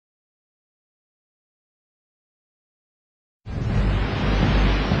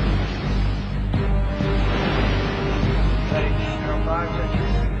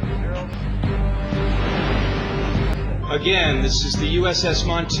Again, this is the USS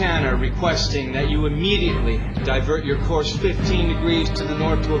Montana requesting that you immediately divert your course 15 degrees to the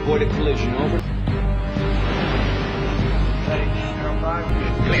north to avoid a collision. Over.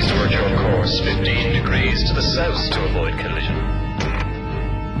 Please divert your course 15 degrees to the south to avoid collision.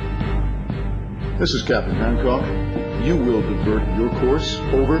 This is Captain Hancock. You will divert your course.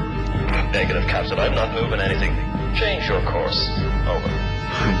 Over. Negative, Captain. I'm not moving anything. Change your course. Over.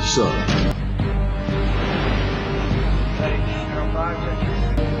 Sir.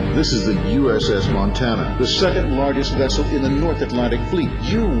 This is the USS Montana, the second largest vessel in the North Atlantic Fleet.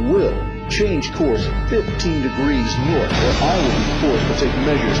 You will change course 15 degrees north, or I will be forced to take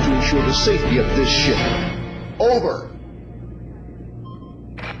measures to ensure the safety of this ship. Over.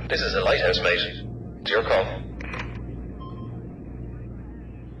 This is the Lighthouse, mate. It's your call.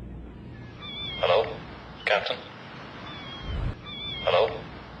 Hello, Captain? Hello,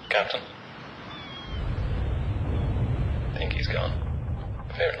 Captain? I think he's gone.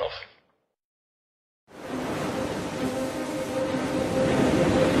 Fair enough.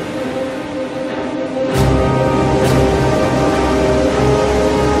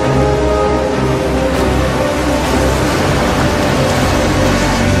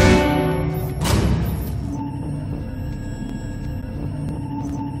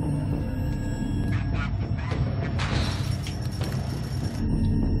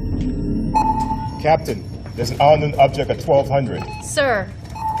 Captain, there's an unknown object at 1200. Sir,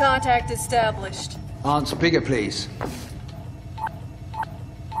 contact established. On speaker, please.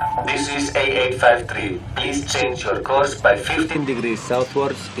 This is A853. Please change your course by 15 degrees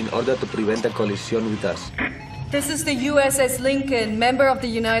southwards in order to prevent a collision with us. This is the USS Lincoln, member of the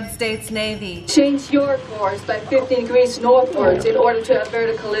United States Navy. Change your course by 15 degrees northwards in order to avert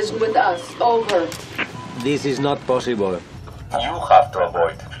a collision with us. Over. This is not possible. You have to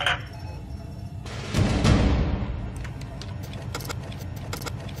avoid.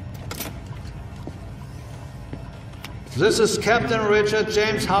 This is Captain Richard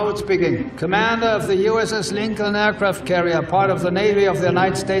James Howard speaking, commander of the USS Lincoln aircraft carrier, part of the Navy of the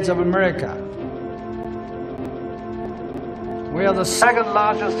United States of America. We are the second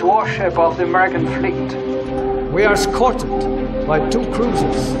largest warship of the American fleet. We are escorted by 2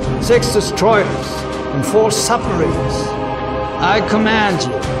 cruisers, 6 destroyers, and 4 submarines. I command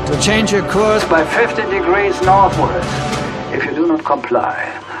you to change your course by 50 degrees northwards. If you do not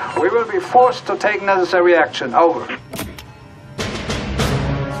comply, we will be forced to take necessary action. Over.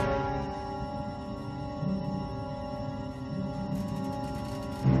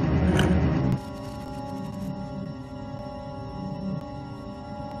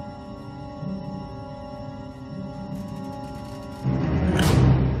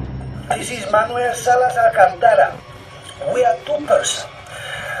 This is Manuel Salas Alcantara. We are 2 persons.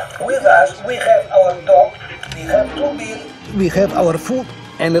 With us, we have our dog, we have 2 beer, we have our food,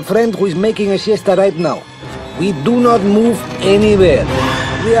 and a friend who is making a siesta right now. We do not move anywhere.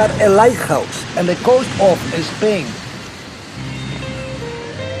 We are a lighthouse on the coast of Spain.